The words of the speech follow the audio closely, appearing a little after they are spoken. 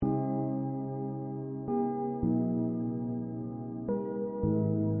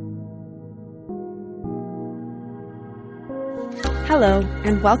Hello,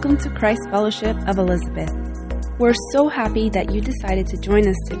 and welcome to Christ Fellowship of Elizabeth. We're so happy that you decided to join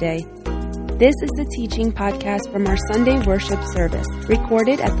us today. This is the teaching podcast from our Sunday worship service,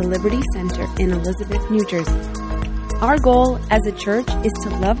 recorded at the Liberty Center in Elizabeth, New Jersey. Our goal as a church is to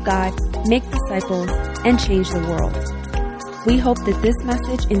love God, make disciples, and change the world. We hope that this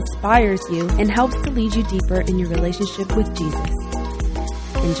message inspires you and helps to lead you deeper in your relationship with Jesus.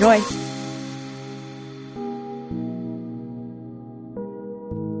 Enjoy!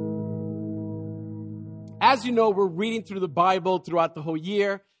 As you know, we're reading through the Bible throughout the whole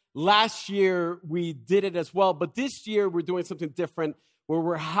year. Last year, we did it as well, but this year, we're doing something different where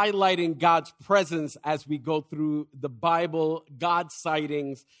we're highlighting God's presence as we go through the Bible, God's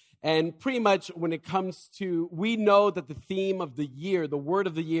sightings, and pretty much when it comes to, we know that the theme of the year, the word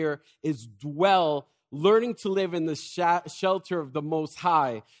of the year is dwell, learning to live in the shelter of the Most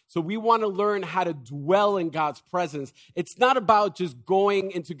High. So we want to learn how to dwell in God's presence. It's not about just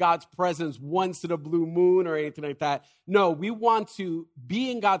going into God's presence once in a blue moon or anything like that. No, we want to be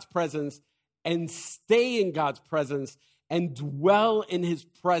in God's presence and stay in God's presence and dwell in his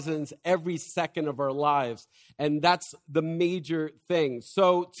presence every second of our lives. And that's the major thing.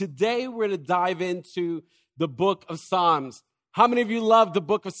 So today we're going to dive into the book of Psalms. How many of you love the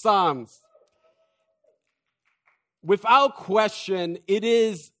book of Psalms? Without question, it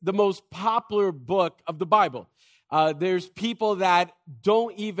is the most popular book of the Bible. There's people that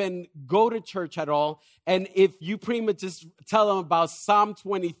don't even go to church at all. And if you pretty much just tell them about Psalm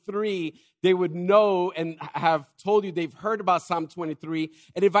 23, they would know and have told you they've heard about Psalm 23.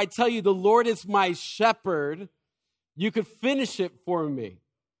 And if I tell you, the Lord is my shepherd, you could finish it for me.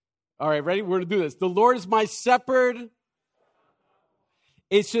 All right, ready? We're going to do this. The Lord is my shepherd.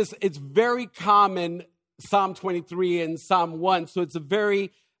 It's very common, Psalm 23 and Psalm 1. So it's a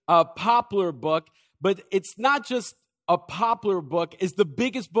very popular book. But it's not just a popular book. It's the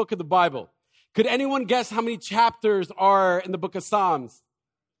biggest book of the Bible. Could anyone guess how many chapters are in the book of Psalms?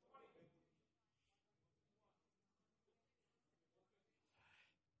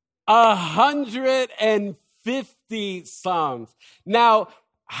 150 Psalms. Now,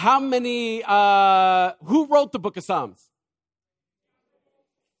 how many, who wrote the book of Psalms?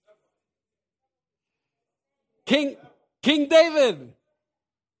 King David.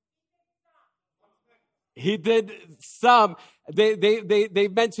 He did some. They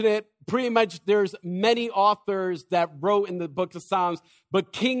mention it pretty much. There's many authors that wrote in the book of Psalms,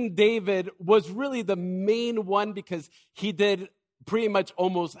 but King David was really the main one because he did pretty much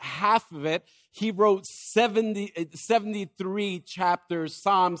almost half of it. He wrote 73 chapters,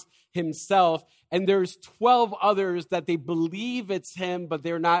 Psalms himself, and there's 12 others that they believe it's him, but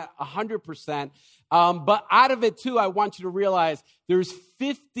they're not 100%. But out of it, too, I want you to realize there's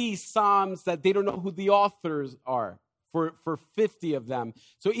 50 Psalms that they don't know who the authors are for 50 of them.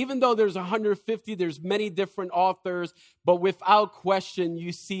 So even though there's 150, there's many different authors, but without question,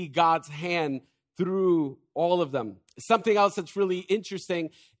 you see God's hand through all of them. Something else that's really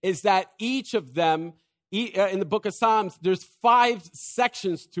interesting is that each of them, in the book of Psalms, there's 5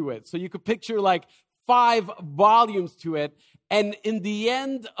 sections to it. So you could picture like 5 volumes to it. And in the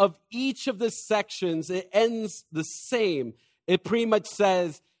end of each of the sections, it ends the same. It pretty much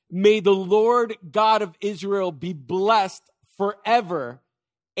says, may the Lord God of Israel be blessed forever.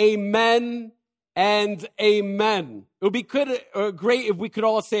 Amen and amen. It would be great if we could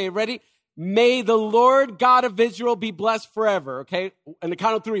all say it. Ready? May the Lord God of Israel be blessed forever. Okay? And the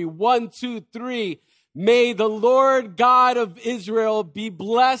count of 3. 1, 2, 3. May the Lord God of Israel be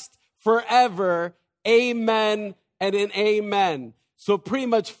blessed forever. Amen and an amen. So pretty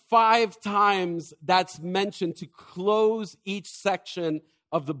much 5 times that's mentioned to close each section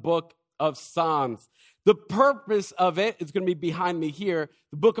of the book of Psalms. The purpose of it is going to be behind me here.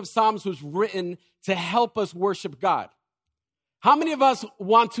 The book of Psalms was written to help us worship God. How many of us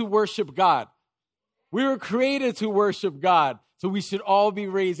want to worship God? We were created to worship God. So we should all be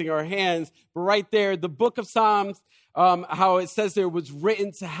raising our hands. But right there, the book of Psalms, how it says there, was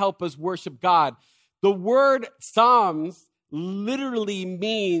written to help us worship God. The word Psalms literally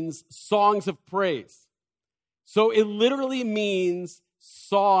means songs of praise. So it literally means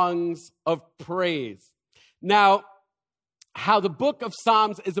songs of praise. Now, how the book of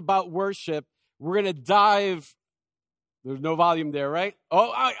Psalms is about worship, we're going to dive. There's no volume there, right?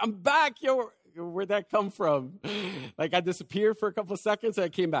 Oh, I'm back. Yo, where'd that come from? Like I disappeared for a couple of seconds and I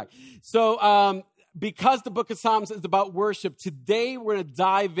came back. So because the book of Psalms is about worship, today we're going to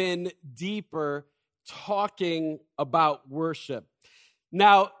dive in deeper talking about worship.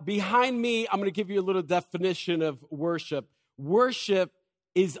 Now, behind me, I'm going to give you a little definition of worship. Worship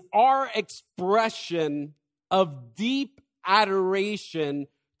is our expression of deep adoration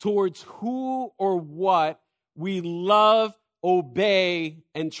towards who or what we love, obey,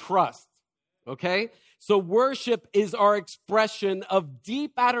 and trust. Okay? So worship is our expression of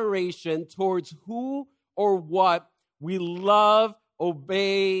deep adoration towards who or what we love,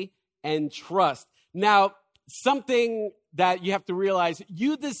 obey, and trust. Now, something that you have to realize,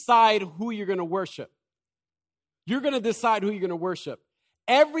 you decide who you're going to worship. You're going to decide who you're going to worship.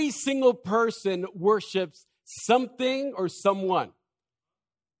 Every single person worships something or someone.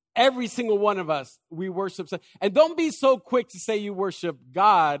 Every single one of us, we worship. And don't be so quick to say you worship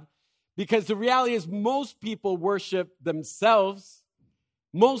God, because the reality is most people worship themselves.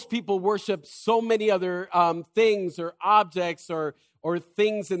 Most people worship so many other things or objects or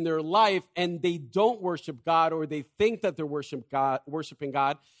things in their life, and they don't worship God, or they think that they're worshiping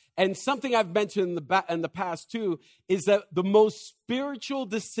God. And something I've mentioned in the past too is that the most spiritual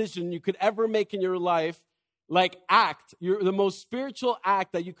decision you could ever make in your life, the most spiritual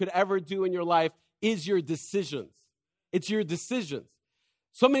act that you could ever do in your life is your decisions. It's your decisions.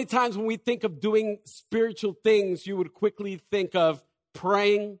 So many times when we think of doing spiritual things, you would quickly think of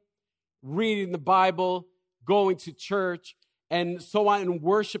praying, reading the Bible, going to church, and so on, and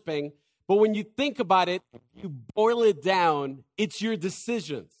worshiping. But when you think about it, you boil it down, it's your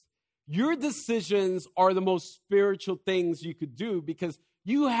decisions. Your decisions are the most spiritual things you could do, because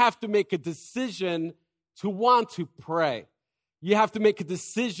you have to make a decision to want to pray. You have to make a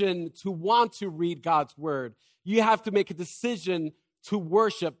decision to want to read God's word. You have to make a decision to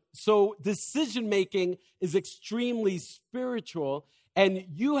worship. So decision-making is extremely spiritual, and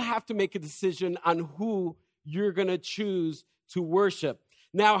you have to make a decision on who you're going to choose to worship.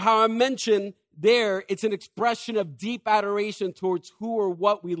 Now, how I mentioned there, it's an expression of deep adoration towards who or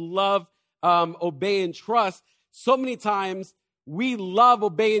what we love, obey, and trust. So many times we love,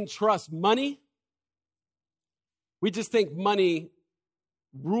 obey, and trust money. We just think money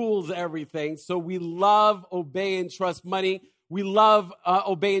rules everything. So we love, obey, and trust money. We love,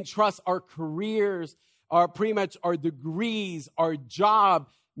 obey, and trust our careers, pretty much our degrees, our job.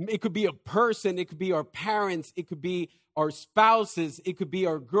 It could be a person. It could be our parents. It could be our spouses. It could be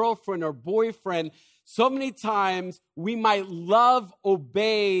our girlfriend or boyfriend. So many times we might love,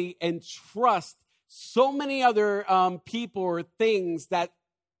 obey, and trust so many other people or things that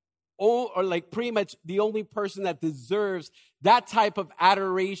or like pretty much the only person that deserves that type of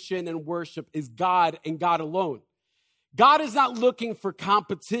adoration and worship is God and God alone. God is not looking for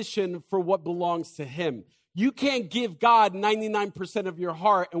competition for what belongs to him. You can't give God 99% of your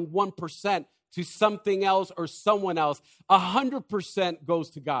heart and 1% to something else or someone else. 100% goes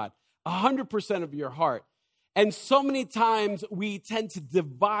to God, 100% of your heart. And so many times we tend to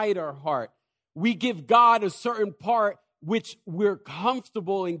divide our heart. We give God a certain part which we're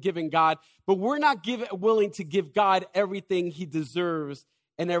comfortable in giving God, but we're not willing to give God everything he deserves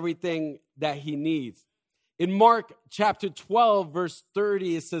and everything that he needs. In Mark chapter 12, verse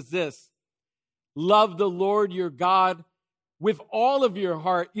 30, it says this: love the Lord your God with all of your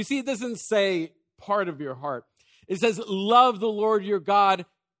heart. You see, it doesn't say part of your heart. It says, love the Lord your God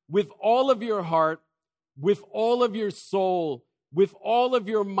with all of your heart, with all of your soul, with all of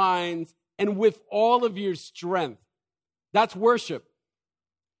your mind, and with all of your strength. That's worship.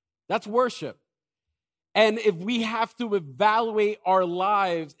 That's worship. And if we have to evaluate our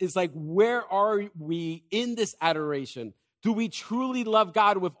lives, it's like, where are we in this adoration? Do we truly love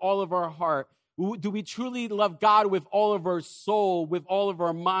God with all of our heart? Do we truly love God with all of our soul, with all of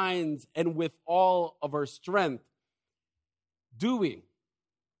our minds, and with all of our strength? Do we?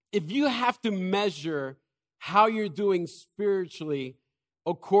 If you have to measure how you're doing spiritually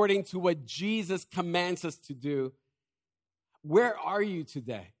according to what Jesus commands us to do, where are you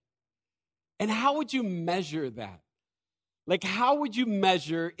today? And how would you measure that? Like, how would you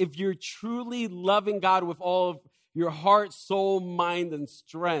measure if you're truly loving God with all of your heart, soul, mind, and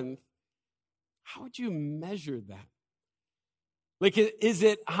strength? How would you measure that? Like, is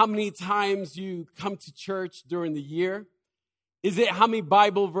it how many times you come to church during the year? Is it how many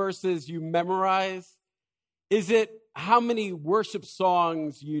Bible verses you memorize? Is it how many worship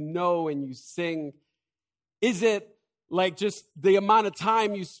songs you know and you sing? Is it like just the amount of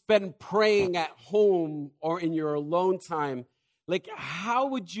time you spend praying at home or in your alone time? Like, how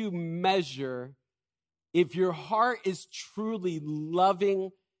would you measure if your heart is truly loving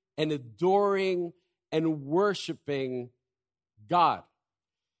and adoring and worshiping God?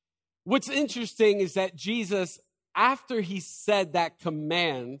 What's interesting is that Jesus, after he said that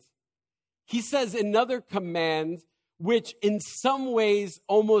command, he says another command, which in some ways,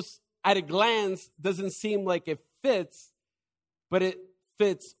 almost at a glance, doesn't seem like it fits, but it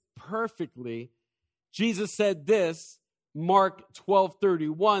fits perfectly. Jesus said this: Mark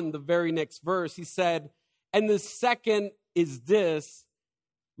 12:31, the very next verse, he said, and the second is this,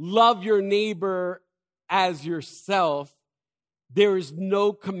 love your neighbor as yourself. There is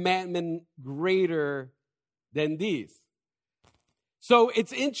no commandment greater than these. So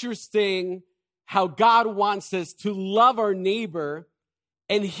it's interesting how God wants us to love our neighbor,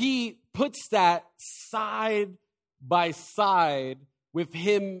 and he puts that side by side with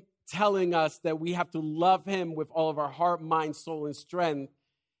him telling us that we have to love him with all of our heart, mind, soul, and strength.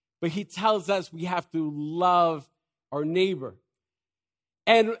 But he tells us we have to love our neighbor.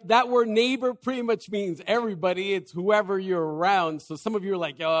 And that word neighbor pretty much means everybody. It's whoever you're around. So some of you are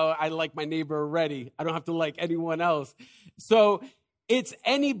like, oh, I like my neighbor already. I don't have to like anyone else. So it's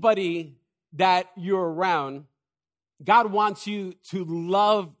anybody that you're around. God wants you to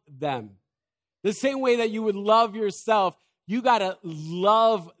love them. The same way that you would love yourself, you got to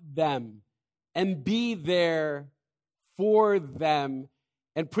love them and be there for them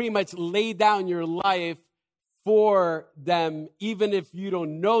and pretty much lay down your life for them, even if you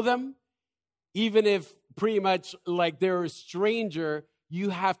don't know them, even if pretty much like they're a stranger, you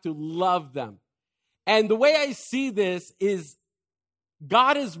have to love them. And the way I see this is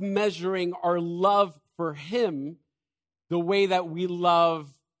God is measuring our love for him the way that we love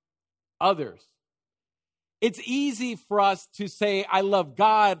others. It's easy for us to say, I love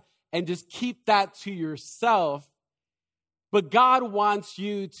God, and just keep that to yourself. But God wants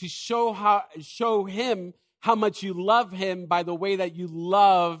you to show him how much you love him by the way that you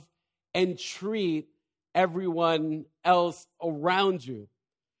love and treat everyone else around you.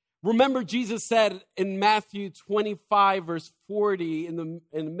 Remember, Jesus said in Matthew 25, verse 40, in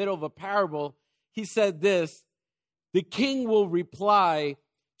the middle of a parable, he said this, the king will reply,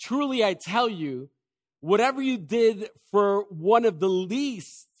 truly I tell you, whatever you did for one of the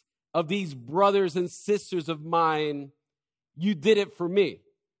least of these brothers and sisters of mine, you did it for me.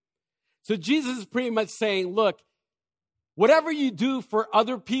 So Jesus is pretty much saying, look, whatever you do for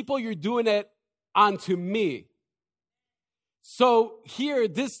other people, you're doing it unto me. So here,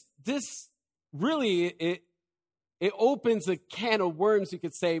 this really, it opens a can of worms, you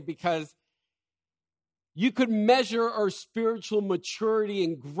could say, because you could measure our spiritual maturity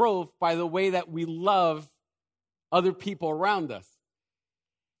and growth by the way that we love other people around us.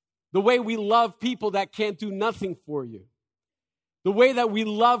 The way we love people that can't do nothing for you. The way that we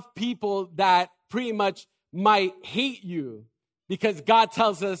love people that pretty much might hate you because God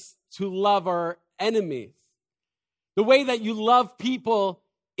tells us to love our enemies. The way that you love people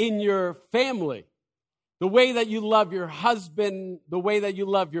in your family. The way that you love your husband. The way that you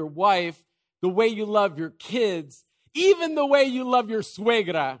love your wife. The way you love your kids. Even the way you love your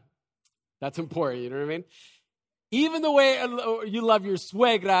suegra. That's important, you know what I mean? Even the way you love your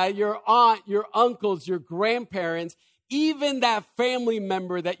suegra, your aunt, your uncles, your grandparents, even that family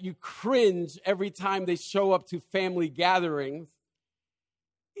member that you cringe every time they show up to family gatherings,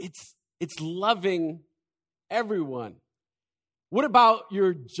 it's loving everyone. What about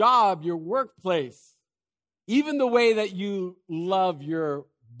your job, your workplace? Even the way that you love your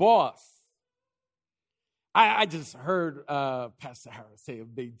boss. I just heard Pastor Harris say a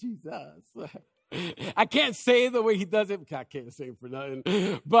big Jesus. I can't say the way he does it because I can't say it for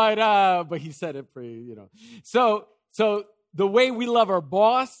nothing. But he said it pretty, you know. So the way we love our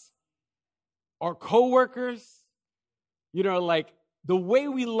boss, our coworkers, you know, like the way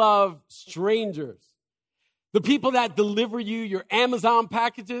we love strangers, the people that deliver you your Amazon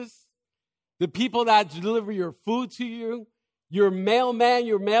packages, the people that deliver your food to you, your mailman,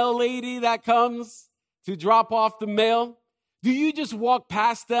 your mail lady that comes to drop off the mail. Do you just walk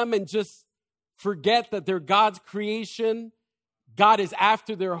past them and just forget that they're God's creation? God is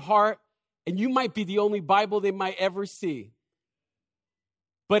after their heart, and you might be the only Bible they might ever see.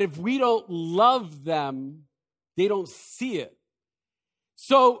 But if we don't love them, they don't see it.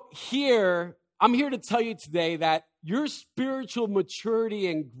 So I'm here to tell you today that your spiritual maturity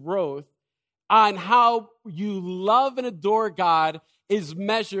and growth on how you love and adore God is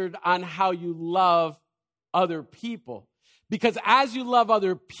measured on how you love other people. Because as you love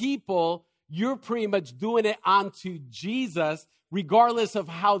other people, you're pretty much doing it onto Jesus, regardless of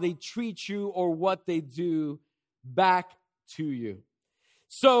how they treat you or what they do back to you.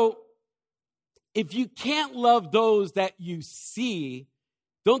 So if you can't love those that you see,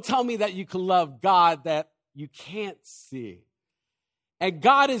 don't tell me that you can love God that you can't see. And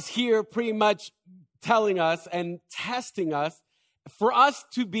God is here pretty much telling us and testing us for us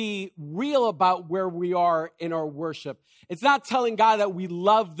to be real about where we are in our worship. It's not telling God that we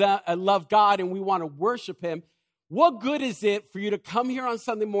love God and we want to worship him. What good is it for you to come here on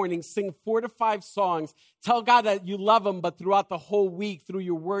Sunday morning, sing 4 to 5 songs, tell God that you love him, but throughout the whole week, through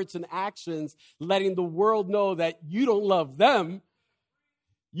your words and actions, letting the world know that you don't love them.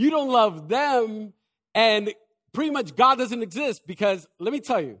 You don't love them, and pretty much God doesn't exist because, let me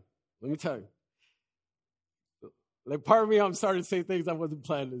tell you. Like, part of me, I'm starting to say things I wasn't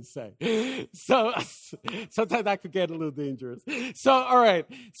planning to say. So sometimes that could get a little dangerous. So, all right.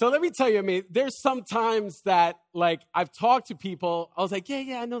 So let me tell you, I mean, there's some times that, like, I've talked to people. I was like,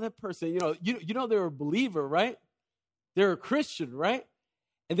 yeah, I know that person. You know they're a believer, right? They're a Christian, right?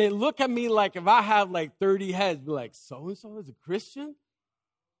 And they look at me like if I have, like, 30 heads, be like, so-and-so is a Christian?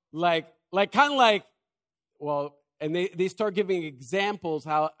 Like kind of like, well, and they start giving examples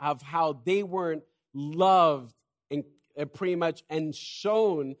of how they weren't loved and pretty much and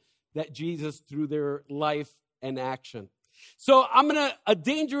shown that Jesus through their life and action. So a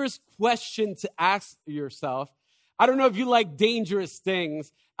dangerous question to ask yourself. I don't know if you like dangerous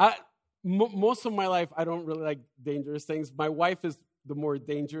things. Most of my life, I don't really like dangerous things. My wife is the more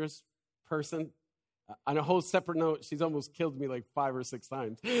dangerous person. On a whole separate note, she's almost killed me like 5 or 6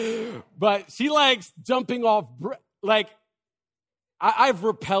 times. But she likes jumping off, I've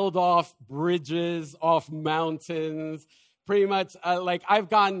rappelled off bridges, off mountains, pretty much. I've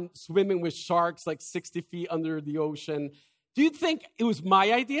gone swimming with sharks like 60 feet under the ocean. Do you think it was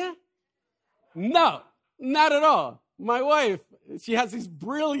my idea? No, not at all. My wife, she has these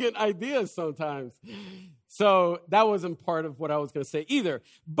brilliant ideas sometimes. So that wasn't part of what I was going to say either.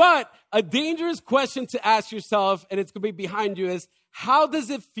 But a dangerous question to ask yourself, and it's going to be behind you, is how does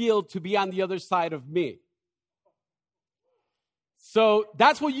it feel to be on the other side of me? So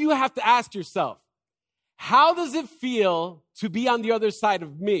that's what you have to ask yourself. How does it feel to be on the other side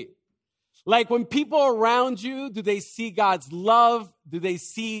of me? Like when people around you, do they see God's love? Do they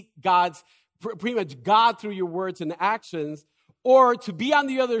see pretty much God through your words and actions? Or to be on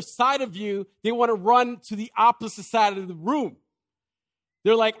the other side of you, they want to run to the opposite side of the room.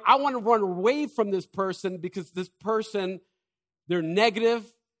 They're like, I want to run away from this person because this person, they're negative.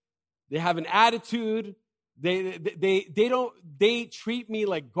 They have an attitude. They treat me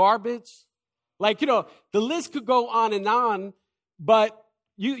like garbage. Like, the list could go on, but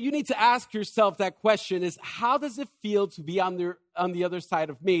you need to ask yourself that question is, how does it feel to be on the other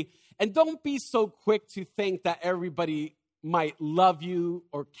side of me? And don't be so quick to think that everybody might love you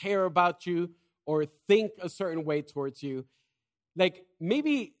or care about you or think a certain way towards you. Like,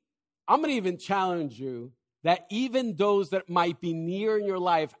 maybe I'm going to even challenge you that even those that might be near in your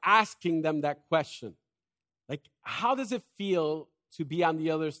life, asking them that question. Like, how does it feel to be on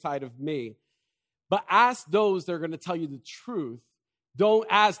the other side of me? But ask those that are going to tell you the truth. Don't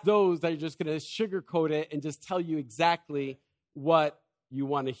ask those that are just going to sugarcoat it and just tell you exactly what you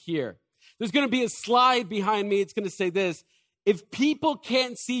want to hear. There's going to be a slide behind me. It's going to say this. If people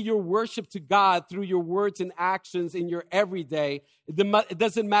can't see your worship to God through your words and actions in your everyday, it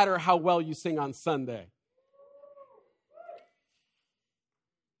doesn't matter how well you sing on Sunday.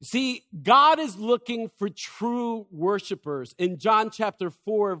 See, God is looking for true worshipers. In John chapter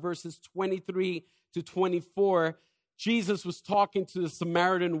 4, verses 23 to 24, Jesus was talking to the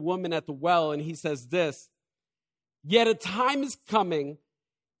Samaritan woman at the well, and he says this, "Yet a time is coming,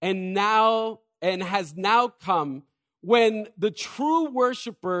 and has now come, when the true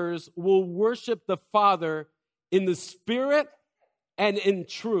worshipers will worship the Father in the Spirit and in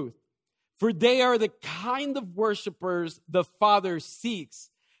truth. For they are the kind of worshipers the Father seeks.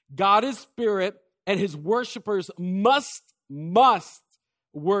 God is spirit, and his worshipers must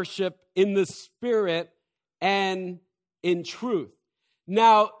worship in the Spirit and in truth."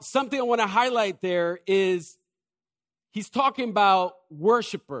 Now, something I want to highlight there is he's talking about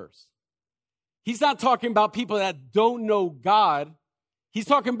worshipers. He's not talking about people that don't know God. He's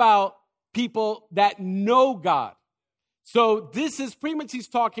talking about people that know God. So this is pretty much he's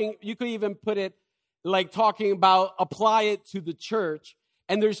talking, you could even put it like talking about, apply it to the church.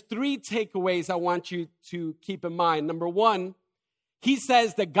 And there's 3 takeaways I want you to keep in mind. Number 1, he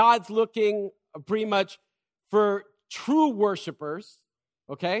says that God's looking pretty much for true worshipers,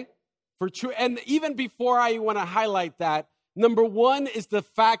 okay? For true, and even before I want to highlight that, number 1 is the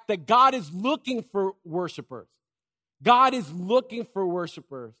fact that God is looking for worshipers. God is looking for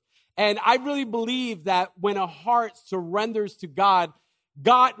worshipers. And I really believe that when a heart surrenders to God,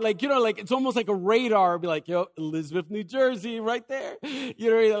 it's almost like a radar. Be like, Elizabeth, New Jersey, right there.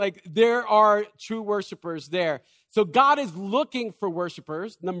 There are true worshipers there. So God is looking for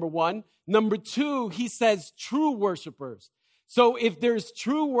worshipers, number 1. Number 2, he says true worshipers. So if there's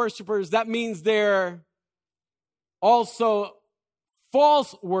true worshipers, that means they're also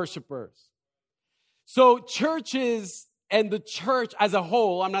false worshipers. So churches and the church as a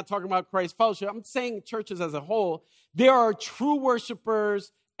whole, I'm not talking about Christ Fellowship, I'm saying churches as a whole, there are true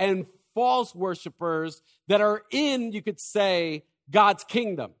worshipers and false worshipers that are in, you could say, God's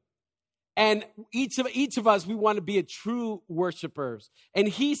kingdom. And each of us, we want to be a true worshipers. And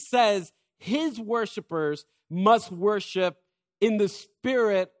he says his worshipers must worship in the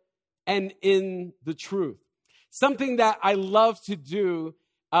spirit and in the truth. Something that I love to do,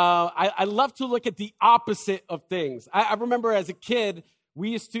 I love to look at the opposite of things. I remember as a kid, we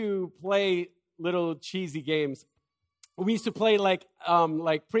used to play little cheesy games. We used to play like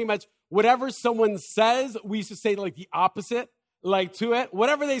pretty much whatever someone says, we used to say like the opposite, like to it.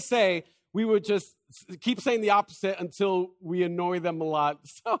 Whatever they say, we would just keep saying the opposite until we annoy them a lot.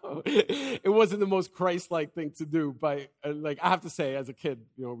 So it wasn't the most Christ-like thing to do. But I have to say, as a kid,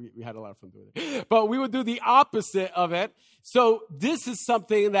 we had a lot of fun doing it. But we would do the opposite of it. So this is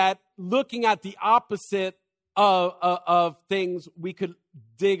something that looking at the opposite of things, we could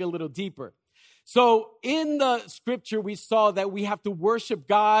dig a little deeper. So in the scripture, we saw that we have to worship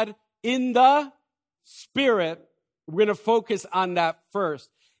God in the spirit. We're going to focus on that first.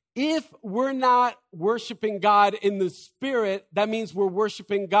 If we're not worshiping God in the spirit, that means we're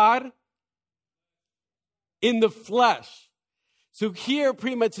worshiping God in the flesh. So here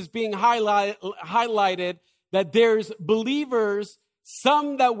pretty much is being highlighted that there's believers,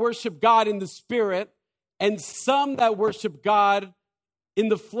 some that worship God in the spirit and some that worship God in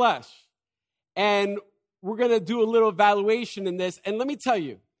the flesh. And we're going to do a little evaluation in this. And let me tell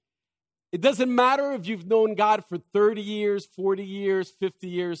you, it doesn't matter if you've known God for 30 years, 40 years, 50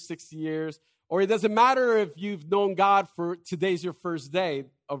 years, 60 years, or it doesn't matter if you've known God for today's your first day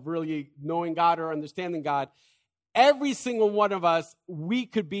of really knowing God or understanding God. Every single one of us, we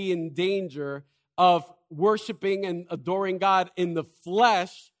could be in danger of worshiping and adoring God in the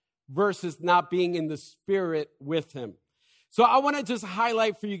flesh versus not being in the spirit with him. So I want to just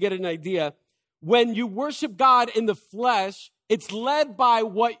highlight for you, get an idea. When you worship God in the flesh, it's led by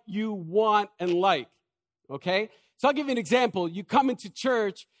what you want and like, okay? So I'll give you an example. You come into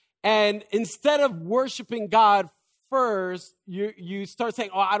church, and instead of worshiping God first, you start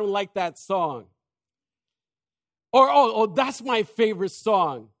saying, I don't like that song. Or, that's my favorite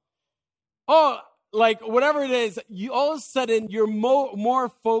song. Like whatever it is, you all of a sudden, you're more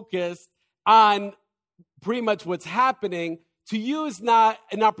focused on pretty much what's happening. To you is not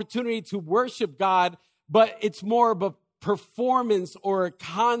an opportunity to worship God, but it's more of a performance or a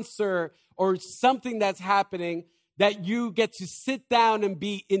concert or something that's happening that you get to sit down and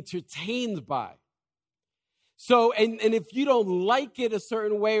be entertained by. So, and if you don't like it a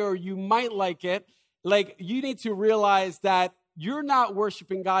certain way, or you might like it, like you need to realize that you're not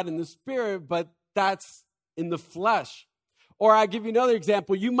worshiping God in the spirit, but that's in the flesh. Or I'll give you another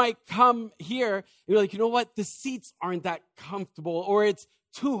example. You might come here and you're like, you know what? The seats aren't that comfortable, or it's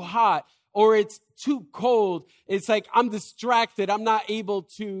too hot, or it's too cold. It's like I'm distracted. I'm not able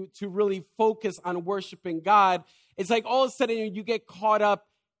to really focus on worshiping God. It's like all of a sudden you get caught up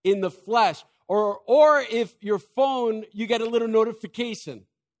in the flesh. Or if your phone, you get a little notification.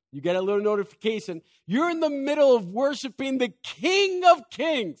 You're in the middle of worshiping the King of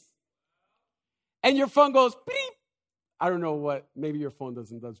Kings. And your phone goes, beep. I don't know what, maybe your phone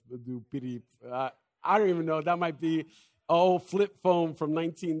doesn't do beep. I don't even know. That might be an old flip phone from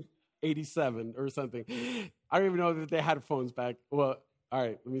 1987 or something. I don't even know that they had phones back. Well, all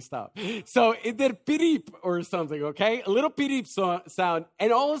right, let me stop. So it did beep or something, okay? A little beep sound.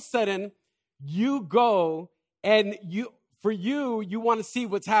 And all of a sudden, you go and you want to see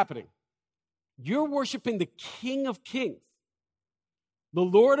what's happening. You're worshiping the King of Kings, the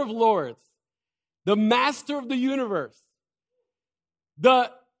Lord of Lords, the Master of the universe,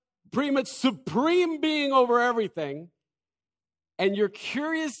 the pretty much supreme being over everything, and you're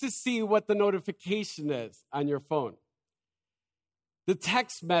curious to see what the notification is on your phone. The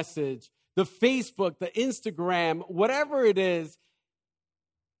text message, the Facebook, the Instagram, whatever it is,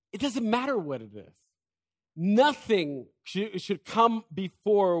 it doesn't matter what it is. Nothing should come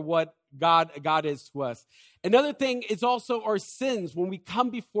before what God is to us. Another thing is also our sins. When we come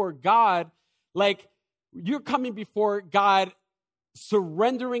before God, like you're coming before God,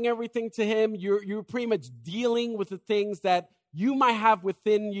 surrendering everything to him. You're pretty much dealing with the things that you might have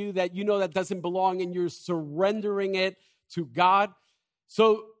within you that you know that doesn't belong, and you're surrendering it to God.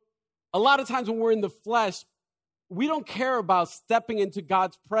 So a lot of times when we're in the flesh, we don't care about stepping into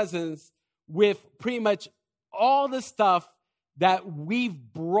God's presence with pretty much all the stuff that we've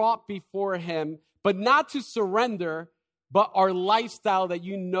brought before him, but not to surrender, but our lifestyle that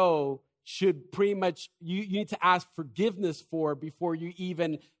you know should pretty much, you need to ask forgiveness for before you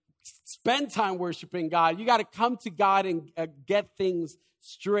even spend time worshiping God. You got to come to God and get things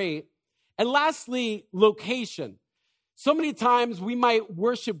straight. And lastly, location. So many times we might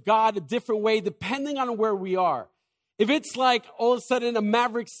worship God a different way depending on where we are. If it's like all of a sudden a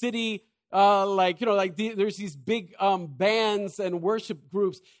Maverick City, there's these big bands and worship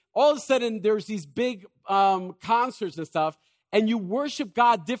groups. All of a sudden there's these big concerts and stuff, and you worship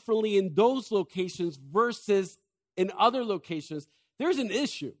God differently in those locations versus in other locations. There's an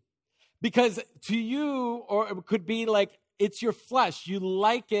issue. Because to you, or it could be like it's your flesh. You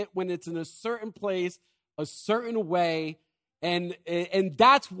like it when it's in a certain place, a certain way, and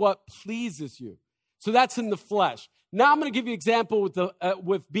that's what pleases you. So that's in the flesh. Now I'm going to give you an example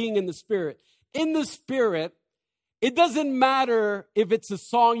with being in the Spirit. In the Spirit, it doesn't matter if it's a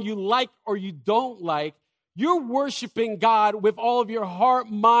song you like or you don't like. You're worshiping God with all of your heart,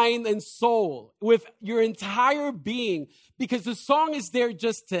 mind, and soul, with your entire being, because the song is there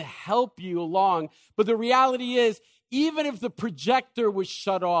just to help you along. But the reality is, even if the projector was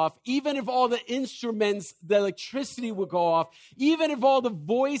shut off, even if all the instruments, the electricity would go off, even if all the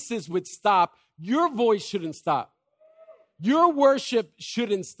voices would stop, your voice shouldn't stop. Your worship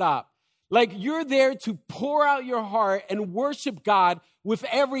shouldn't stop. Like, you're there to pour out your heart and worship God with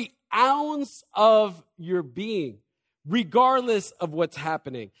every ounce of your being, regardless of what's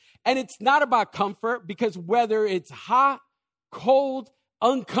happening. And it's not about comfort, because whether it's hot, cold,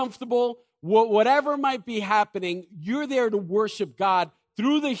 uncomfortable, whatever might be happening, you're there to worship God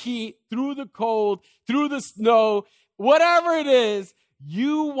through the heat, through the cold, through the snow, whatever it is.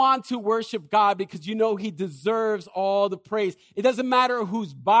 You want to worship God because you know He deserves all the praise. It doesn't matter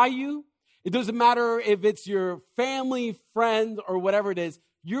who's by you. It doesn't matter if it's your family, friend, or whatever it is.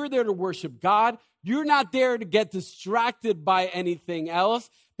 You're there to worship God. You're not there to get distracted by anything else.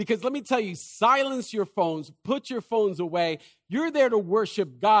 Because let me tell you, silence your phones. Put your phones away. You're there to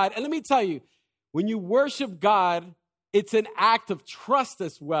worship God. And let me tell you, when you worship God, it's an act of trust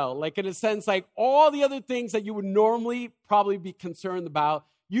as well. Like, in a sense, like all the other things that you would normally probably be concerned about,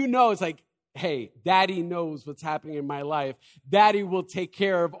 you know, it's like, hey, Daddy knows what's happening in my life. Daddy will take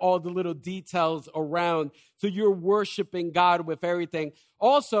care of all the little details around. So you're worshiping God with everything.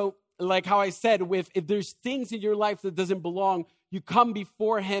 Also, like how I said, if there's things in your life that doesn't belong, you come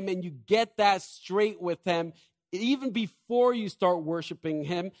before Him and you get that straight with Him, even before you start worshiping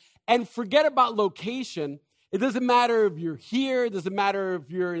Him. And forget about location. It doesn't matter if you're here. It doesn't matter if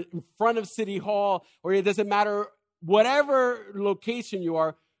you're in front of City Hall, or it doesn't matter whatever location you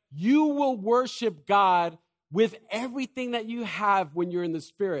are. You will worship God with everything that you have when you're in the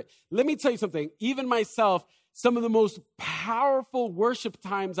Spirit. Let me tell you something. Even myself, some of the most powerful worship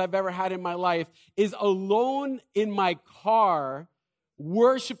times I've ever had in my life is alone in my car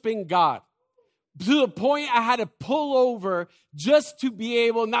worshiping God. To the point I had to pull over just to be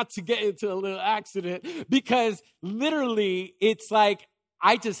able not to get into a little accident, because literally it's like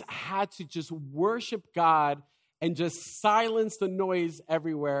I just had to just worship God and just silence the noise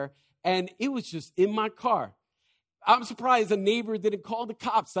everywhere. And it was just in my car. I'm surprised a neighbor didn't call the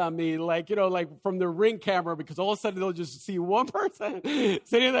cops on me, like from the Ring camera, because all of a sudden they'll just see one person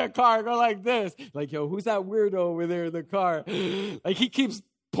sitting in their car go like this. Like, yo, who's that weirdo over there in the car? Like, he keeps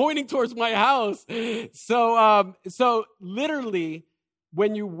pointing towards my house. So literally,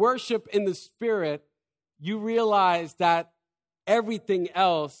 when you worship in the Spirit, you realize that everything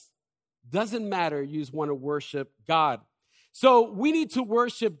else doesn't matter. You just want to worship God. So we need to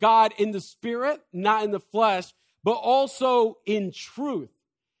worship God in the Spirit, not in the flesh, but also in truth.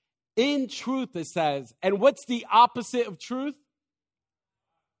 In truth, it says. And what's the opposite of truth?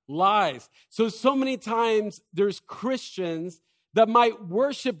 Lies. So many times there's Christians that might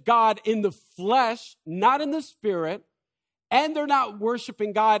worship God in the flesh, not in the Spirit, and they're not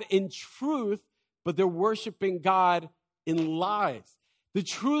worshiping God in truth, but they're worshiping God in lies. The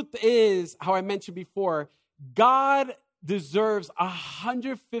truth is, how I mentioned before, God deserves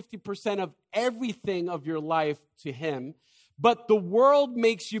 150% of everything of your life to Him, but the world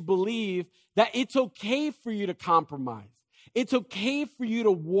makes you believe that it's okay for you to compromise. It's okay for you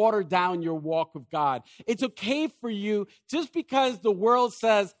to water down your walk with God. It's okay for you, just because the world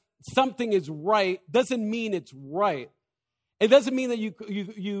says something is right, doesn't mean it's right. It doesn't mean that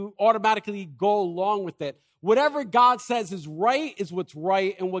you automatically go along with it. Whatever God says is right is what's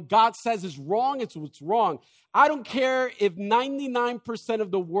right, and what God says is wrong is what's wrong. I don't care if 99%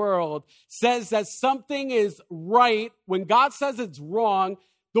 of the world says that something is right. When God says it's wrong,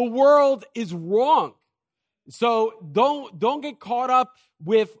 the world is wrong. So don't get caught up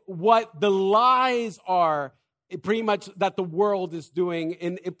with what the lies are pretty much that the world is doing,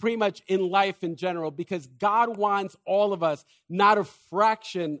 and pretty much in life in general, because God wants all of us, not a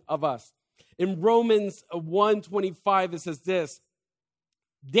fraction of us. In Romans 1:25, it says this: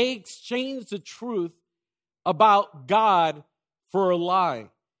 they exchanged the truth about God for a lie,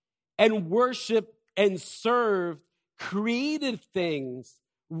 and worshiped and served created things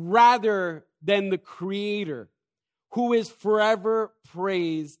rather than the Creator, who is forever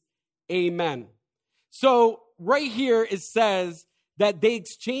praised. Amen. So right here it says that they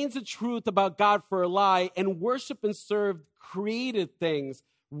exchanged the truth about God for a lie and worship and served created things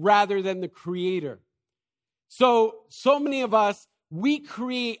rather than the Creator. So many of us, we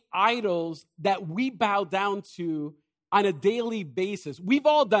create idols that we bow down to on a daily basis. We've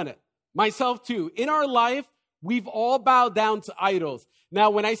all done it, myself too. In our life, we've all bowed down to idols. Now,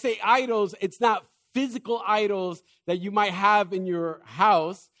 when I say idols, it's not physical idols that you might have in your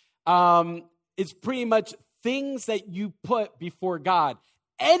house. It's pretty much things that you put before God.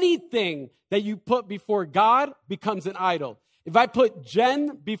 Anything that you put before God becomes an idol. If I put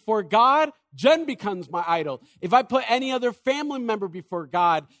Jen before God, Jen becomes my idol. If I put any other family member before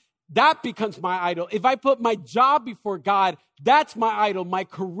God, that becomes my idol. If I put my job before God, that's my idol. My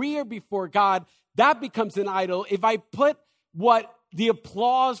career before God, that becomes an idol. If I put the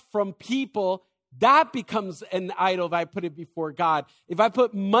applause from people, that becomes an idol if I put it before God. If I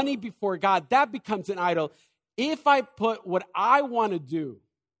put money before God, that becomes an idol. If I put what I want to do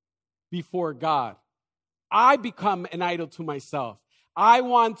before God, I become an idol to myself. I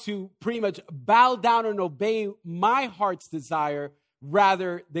want to pretty much bow down and obey my heart's desire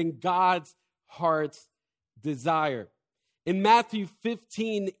rather than God's heart's desire. In Matthew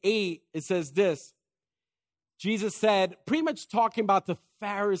 15:8, it says this. Jesus said, pretty much talking about the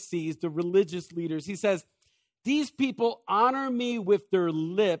Pharisees, the religious leaders, he says, these people honor me with their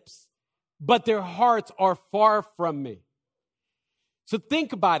lips, but their hearts are far from me. So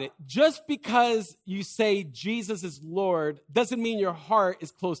think about it. Just because you say Jesus is Lord doesn't mean your heart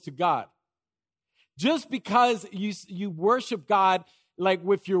is close to God. Just because you worship God like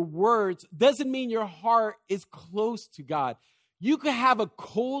with your words doesn't mean your heart is close to God. You could have a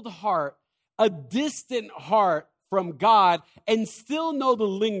cold heart, a distant heart from God, and still know the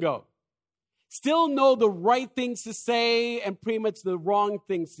lingo. Still know the right things to say and pretty much the wrong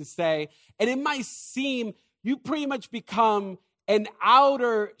things to say. And it might seem you pretty much become an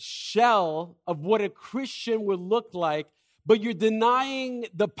outer shell of what a Christian would look like, but you're denying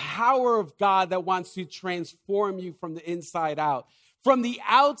the power of God that wants to transform you from the inside out. From the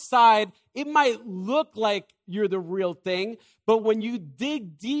outside, it might look like you're the real thing, but when you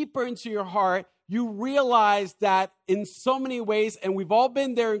dig deeper into your heart, you realize that in so many ways, and we've all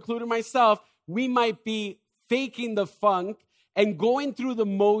been there, including myself, we might be faking the funk and going through the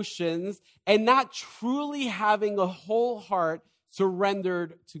motions and not truly having a whole heart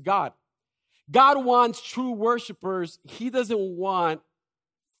surrendered to God. God wants true worshipers. He doesn't want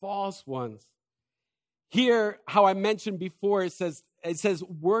false ones. Here, how I mentioned before, it says,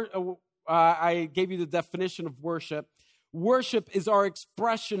 I gave you the definition of worship. Worship is our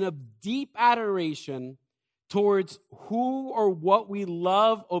expression of deep adoration towards who or what we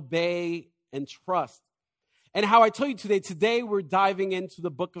love, obey, and trust. And how I told you today we're diving into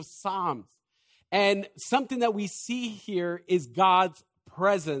the book of Psalms. And something that we see here is God's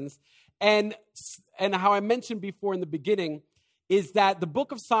presence. And how I mentioned before in the beginning is that the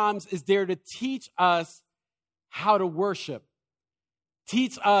book of Psalms is there to teach us how to worship,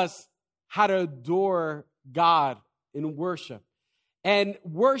 teach us how to adore God in worship. And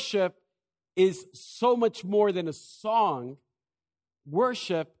worship is so much more than a song.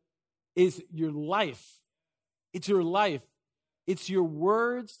 Worship is your life. It's your life. It's your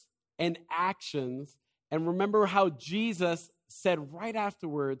words and actions. And remember how Jesus said right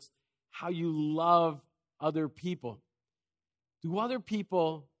afterwards how you love other people. Do other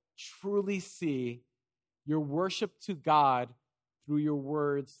people truly see your worship to God through your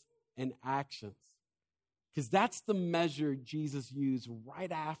words and actions? Because that's the measure Jesus used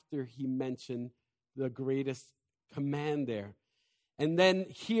right after he mentioned the greatest command there. And then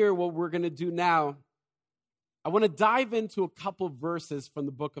here, what we're going to do now, I want to dive into a couple verses from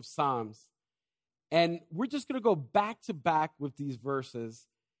the book of Psalms. And we're just going to go back to back with these verses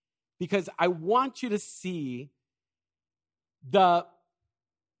because I want you to see the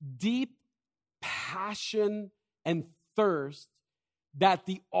deep passion and thirst that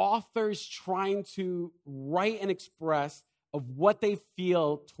the author is trying to write and express of what they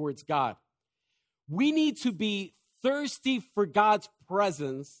feel towards God. We need to be thirsty for God's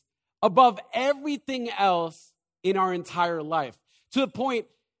presence above everything else in our entire life. To the point,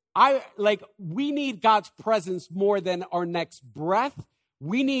 we need God's presence more than our next breath.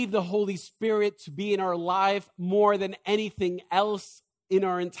 We need the Holy Spirit to be in our life more than anything else in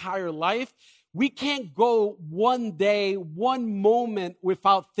our entire life. We can't go one day, one moment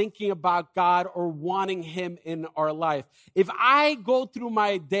without thinking about God or wanting him in our life. If I go through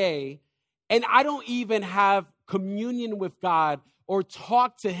my day and I don't even have communion with God or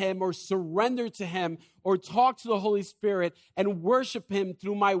talk to him or surrender to him or talk to the Holy Spirit and worship him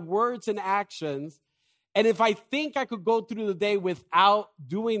through my words and actions, and if I think I could go through the day without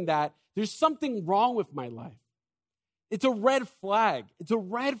doing that, there's something wrong with my life. It's a red flag. It's a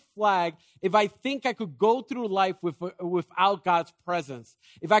red flag if I think I could go through life without God's presence.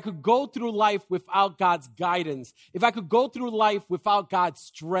 If I could go through life without God's guidance. If I could go through life without God's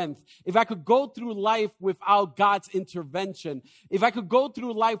strength. If I could go through life without God's intervention. If I could go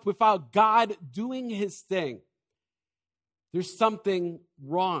through life without God doing his thing. There's something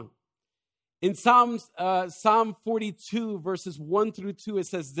wrong. In Psalm 42, verses 1 through 2, it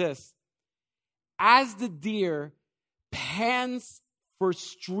says this: as the deer pants for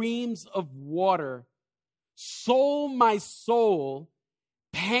streams of water, so my soul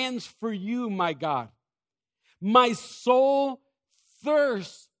pants for you, my God. My soul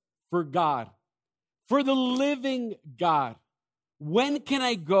thirsts for God, for the living God. When can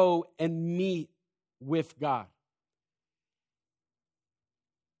I go and meet with God?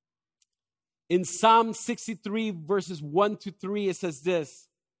 In Psalm 63, verses 1 to 3, it says this: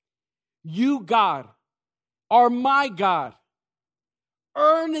 you, God, are my God.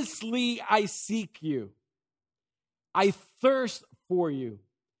 Earnestly I seek you. I thirst for you.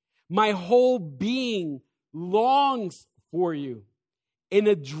 My whole being longs for you in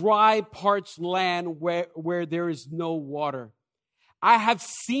a dry, parched land where there is no water. I have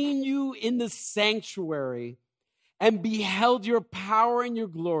seen you in the sanctuary and beheld your power and your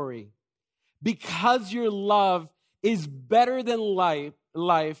glory. Because your love is better than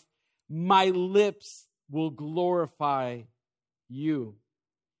life, my lips will glorify you.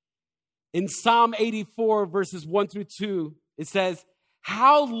 In Psalm 84, verses 1 through 2, it says,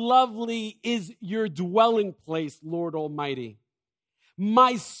 how lovely is your dwelling place, Lord Almighty.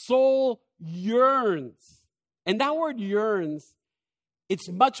 My soul yearns. And that word yearns, it's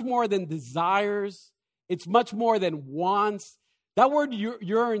much more than desires. It's much more than wants. That word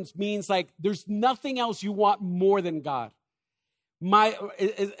yearns means like there's nothing else you want more than God.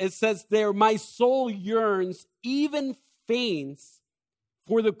 It says there, my soul yearns, even faints,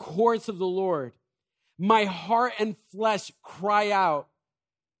 for the courts of the Lord. My heart and flesh cry out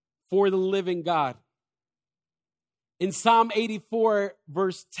for the living God. In Psalm 84,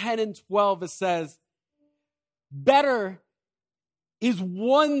 verse 10 and 12, it says, better is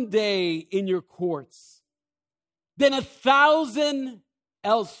one day in your courts than 1,000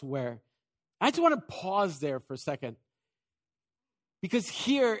 elsewhere. I just want to pause there for a second. Because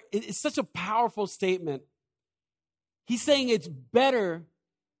here, it's such a powerful statement. He's saying it's better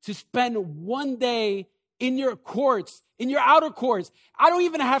to spend one day in your courts, in your outer courts. I don't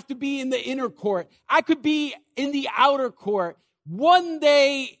even have to be in the inner court. I could be in the outer court. One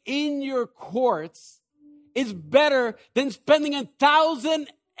day in your courts is better than spending 1,000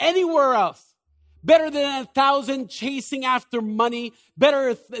 anywhere else. Better than 1,000 chasing after money.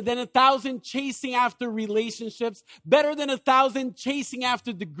 Better than 1,000 chasing after relationships. Better than 1,000 chasing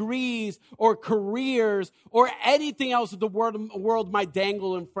after degrees or careers or anything else that the world might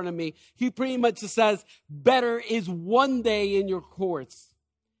dangle in front of me. He pretty much says, better is one day in your courts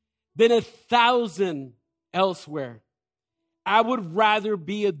than 1,000 elsewhere. I would rather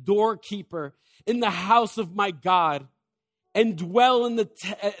be a doorkeeper in the house of my God and dwell in the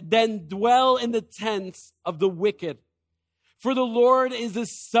tents of the wicked. For the Lord is a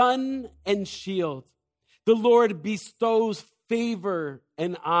sun and shield. The Lord bestows favor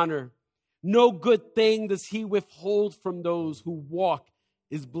and honor. No good thing does he withhold from those who walk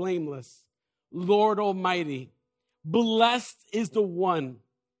is blameless. Lord Almighty, blessed is the one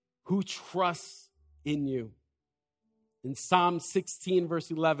who trusts in you. In Psalm 16,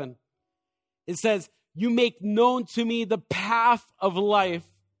 verse 11, it says, you make known to me the path of life.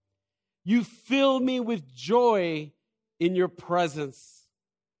 You fill me with joy in your presence,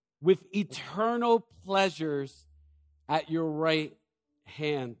 with eternal pleasures at your right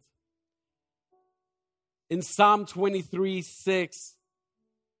hand. In Psalm 23, 6,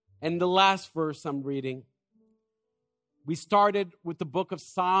 and the last verse I'm reading, we started with the book of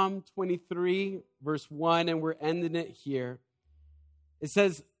Psalm 23, verse 1, and we're ending it here. It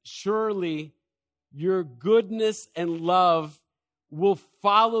says, surely your goodness and love will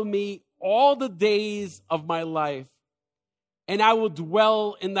follow me all the days of my life, and I will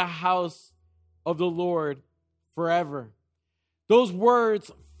dwell in the house of the Lord forever. Those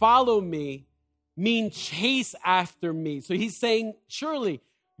words, follow me, mean chase after me. So he's saying, surely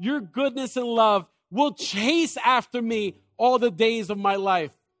your goodness and love will chase after me all the days of my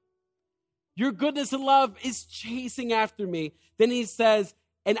life. Your goodness and love is chasing after me. Then he says,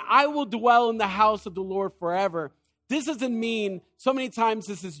 and I will dwell in the house of the Lord forever. This doesn't mean, so many times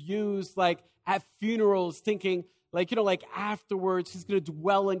this is used like at funerals, thinking like afterwards he's going to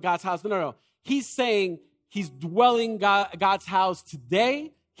dwell in God's house. No. He's saying he's dwelling God's house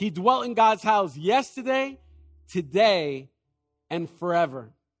today. He dwelt in God's house yesterday, today, and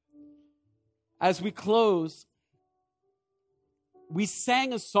forever. As we close, we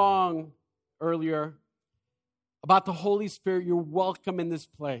sang a song earlier about the Holy Spirit. You're welcome in this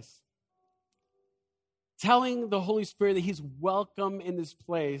place. Telling the Holy Spirit that he's welcome in this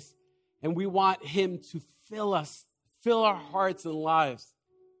place, and we want him to fill us, fill our hearts and lives.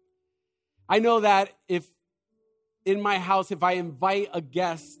 I know that if in my house, if I invite a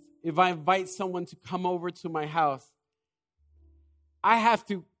guest, if I invite someone to come over to my house, I have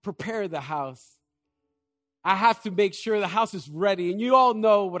to prepare the house. I have to make sure the house is ready. And you all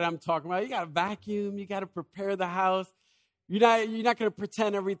know what I'm talking about. You got to vacuum. You got to prepare the house. You're not going to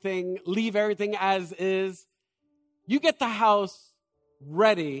pretend leave everything as is. You get the house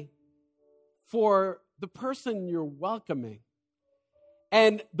ready for the person you're welcoming.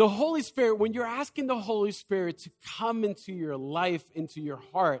 And the Holy Spirit, when you're asking the Holy Spirit to come into your life, into your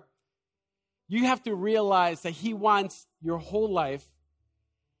heart, you have to realize that he wants your whole life.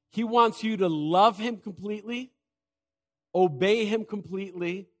 He wants you to love him completely, obey him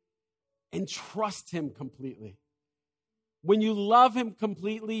completely, and trust him completely. When you love him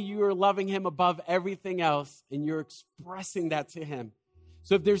completely, you are loving him above everything else, and you're expressing that to him.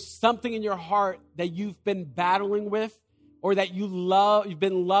 So if there's something in your heart that you've been battling with, or that you've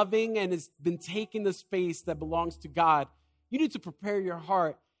been loving and it's been taking the space that belongs to God, you need to prepare your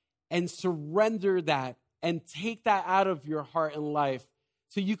heart and surrender that and take that out of your heart and life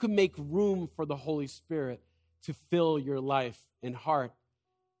so you can make room for the Holy Spirit to fill your life and heart.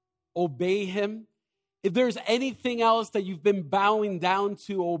 Obey him. If there's anything else that you've been bowing down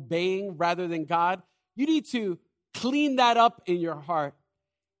to obeying rather than God, you need to clean that up in your heart.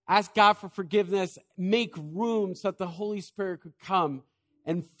 Ask God for forgiveness. Make room so that the Holy Spirit could come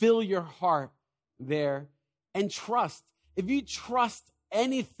and fill your heart there. And trust. If you trust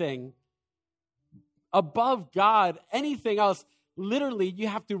anything above God, anything else, literally you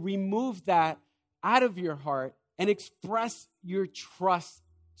have to remove that out of your heart and express your trust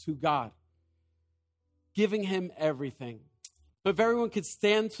to God, giving him everything. But if everyone could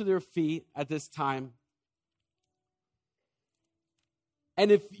stand to their feet at this time. And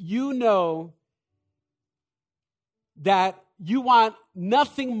if you know that you want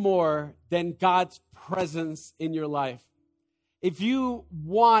nothing more than God's presence in your life, if you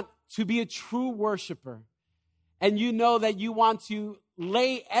want to be a true worshiper, and you know that you want to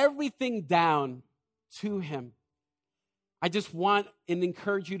lay everything down to him, I just want and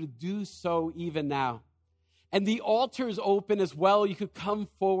encourage you to do so even now. And the altar is open as well. You could come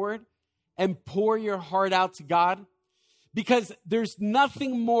forward and pour your heart out to God, because there's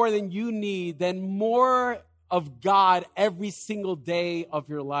nothing more than you need than more of God every single day of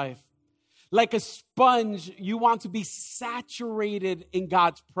your life. Like a sponge, you want to be saturated in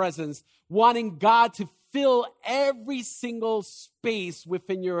God's presence, wanting God to fill every single space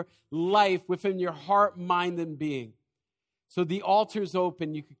within your life, within your heart, mind, and being. So the altar is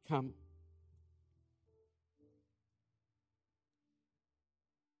open. You could come.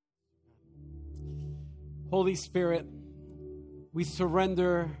 Holy Spirit, we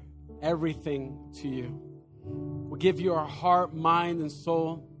surrender everything to you. We give you our heart, mind, and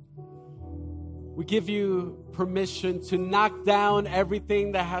soul. We give you permission to knock down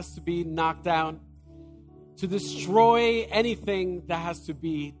everything that has to be knocked down, to destroy anything that has to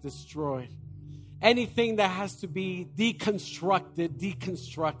be destroyed, anything that has to be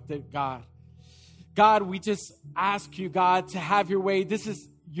deconstructed, God. God, we just ask you, God, to have your way. This is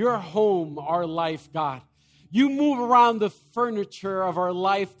your home, our life, God. You move around the furniture of our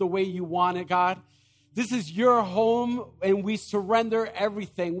life the way you want it, God. This is your home, and we surrender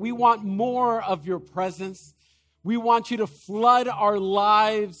everything. We want more of your presence. We want you to flood our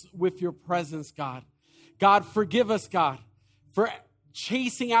lives with your presence, God. God, forgive us, God, for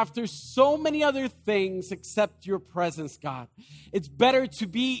chasing after so many other things except your presence, God. It's better to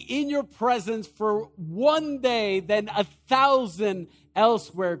be in your presence for one day than 1,000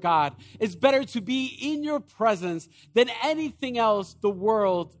 elsewhere, God. It's better to be in your presence than anything else the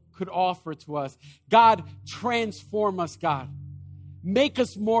world could offer to us. God, transform us, God. Make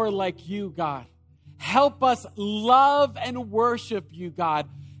us more like you, God. Help us love and worship you, God,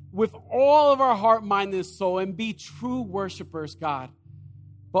 with all of our heart, mind, and soul, and be true worshipers, God.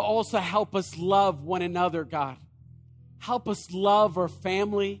 But also help us love one another, God. Help us love our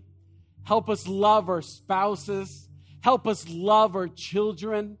family. Help us love our spouses. Help us love our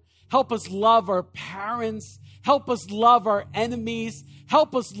children. Help us love our parents. Help us love our enemies.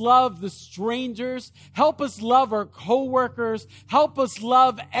 Help us love the strangers. Help us love our coworkers. Help us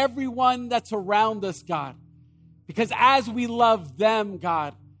love everyone that's around us, God. Because as we love them,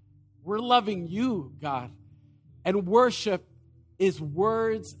 God, we're loving you, God. And worship is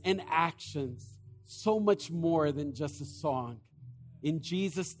words and actions, so much more than just a song. In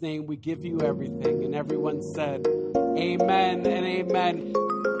Jesus' name, we give you everything. And everyone said, amen and amen.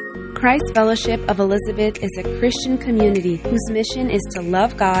 Christ Fellowship of Elizabeth is a Christian community whose mission is to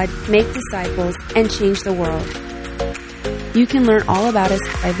love God, make disciples, and change the world. You can learn all about us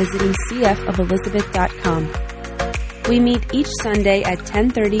by visiting cfofelizabeth.com. We meet each Sunday at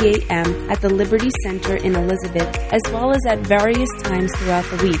 10:30 a.m. at the Liberty Center in Elizabeth, as well as at various times throughout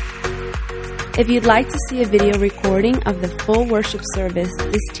the week. If you'd like to see a video recording of the full worship service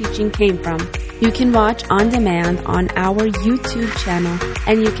this teaching came from, you can watch on demand on our YouTube channel,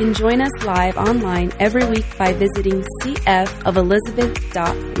 and you can join us live online every week by visiting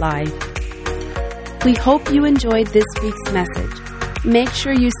cfofelizabeth.live. We hope you enjoyed this week's message. Make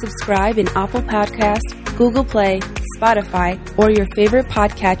sure you subscribe in Apple Podcasts, Google Play, Spotify, or your favorite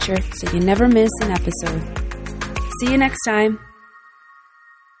podcatcher so you never miss an episode. See you next time.